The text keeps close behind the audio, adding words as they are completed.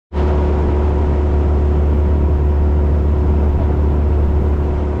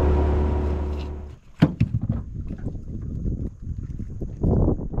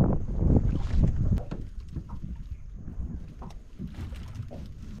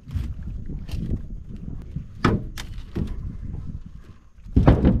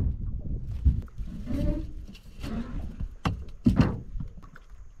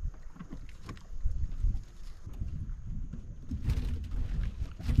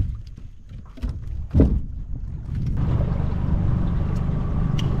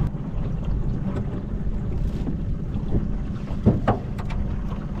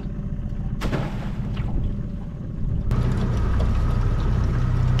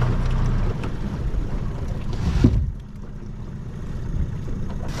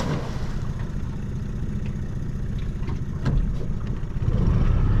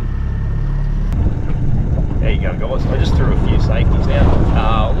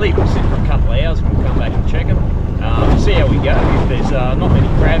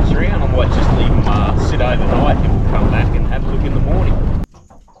overnight, and we'll come back and have a look in the morning.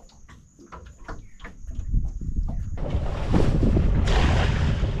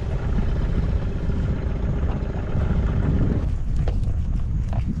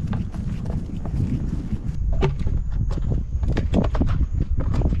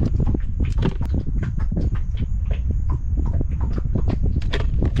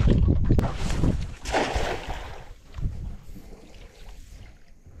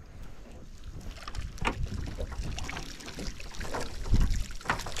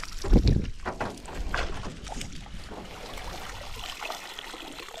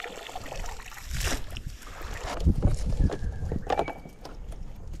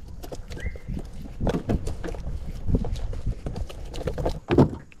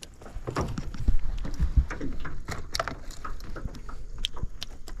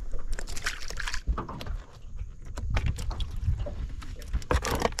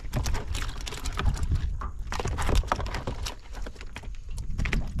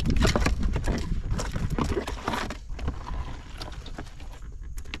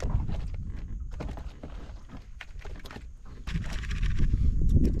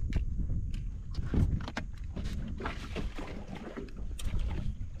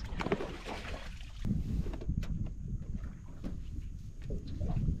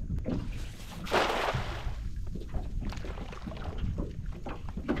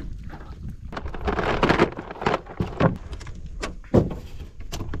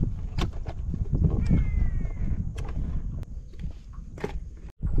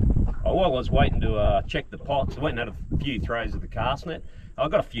 While I was waiting to check the pots, I went and had a few throws of the cast net. I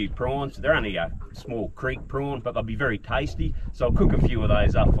got a few prawns. They're only a small creek prawn, but they'll be very tasty. So I'll cook a few of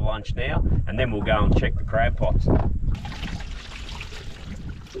those up for lunch now, and then we'll go and check the crab pots.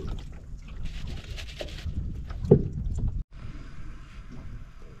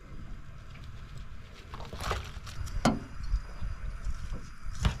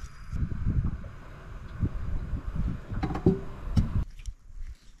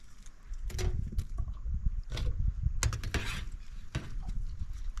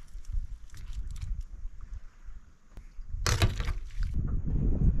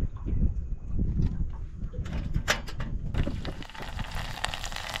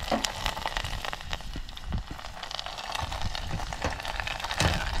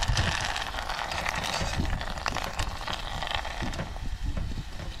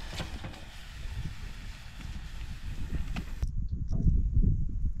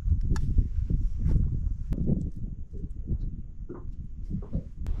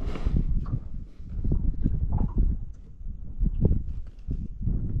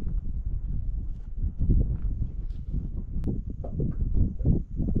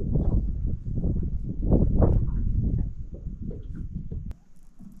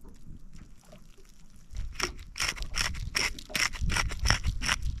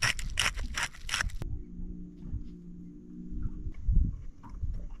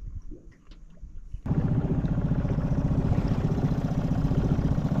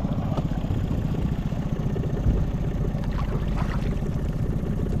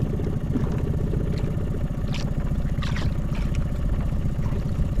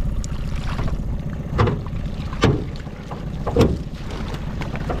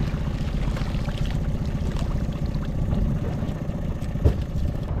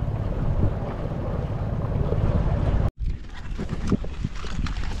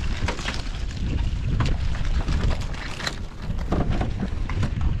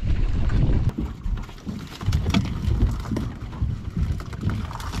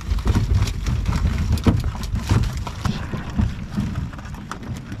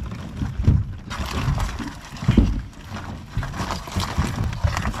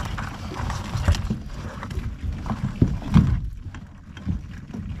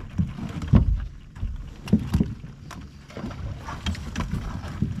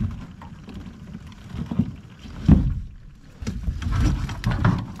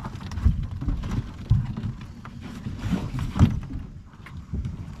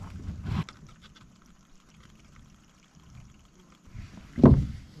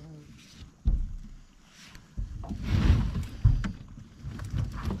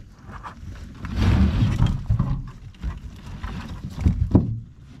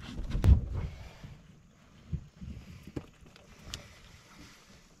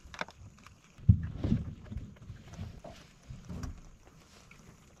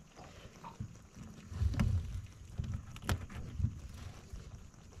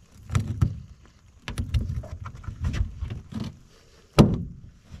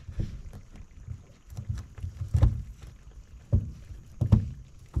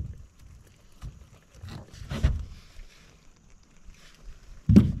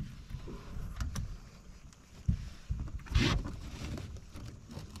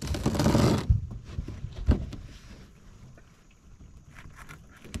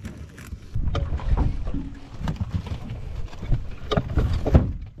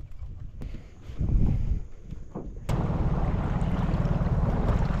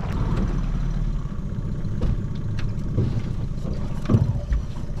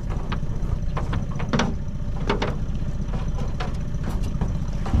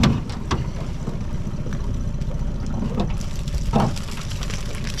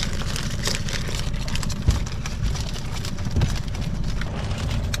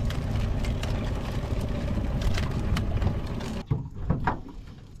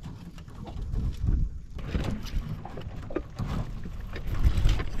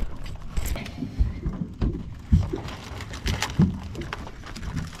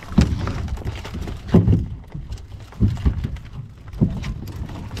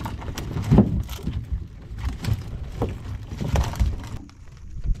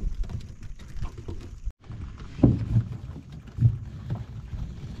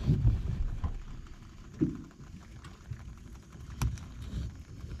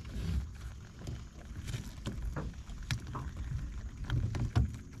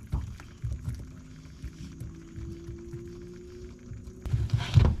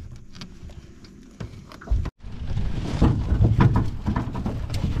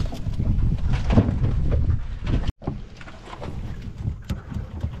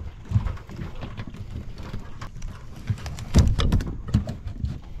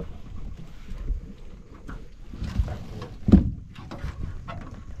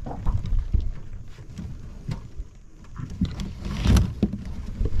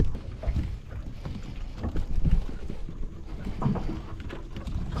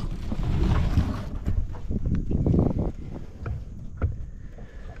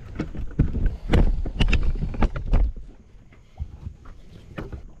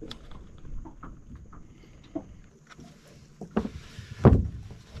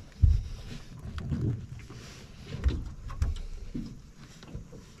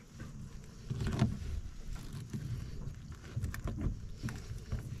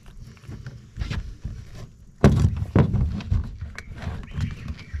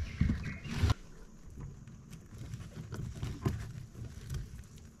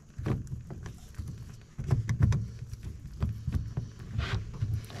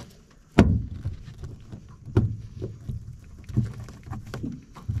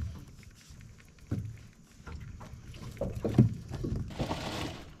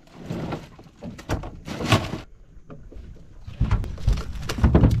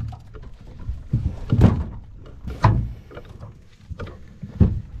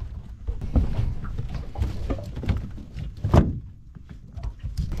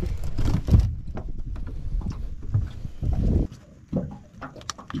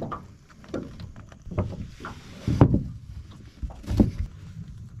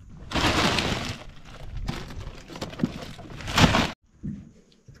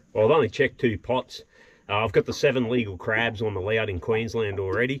 Well, I've only checked 2 pots. I've got the 7 legal crabs on the layout in Queensland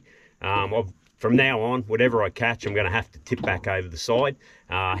already. From now on, whatever I catch, I'm going to have to tip back over the side.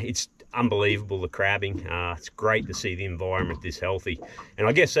 It's unbelievable, the crabbing. It's great to see the environment this healthy. And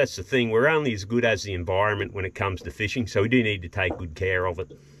I guess that's the thing. We're only as good as the environment when it comes to fishing, so we do need to take good care of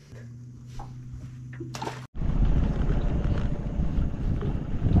it.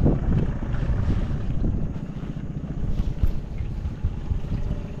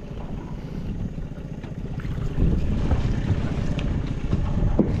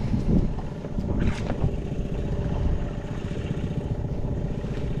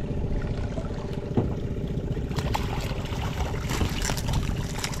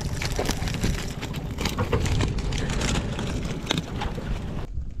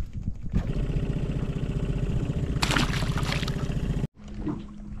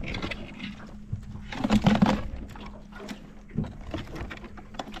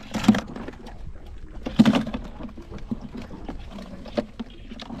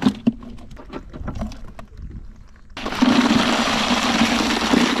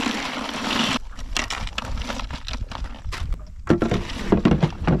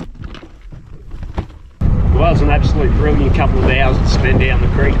 Well, it was an absolute brilliant couple of hours to spend down the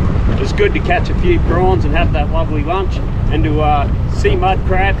creek. It was good to catch a few prawns and have that lovely lunch, and to see mud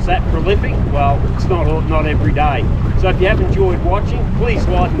crabs that prolific. Well, it's not every day. So if you have enjoyed watching, please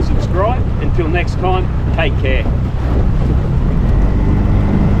like and subscribe. Until next time, take care.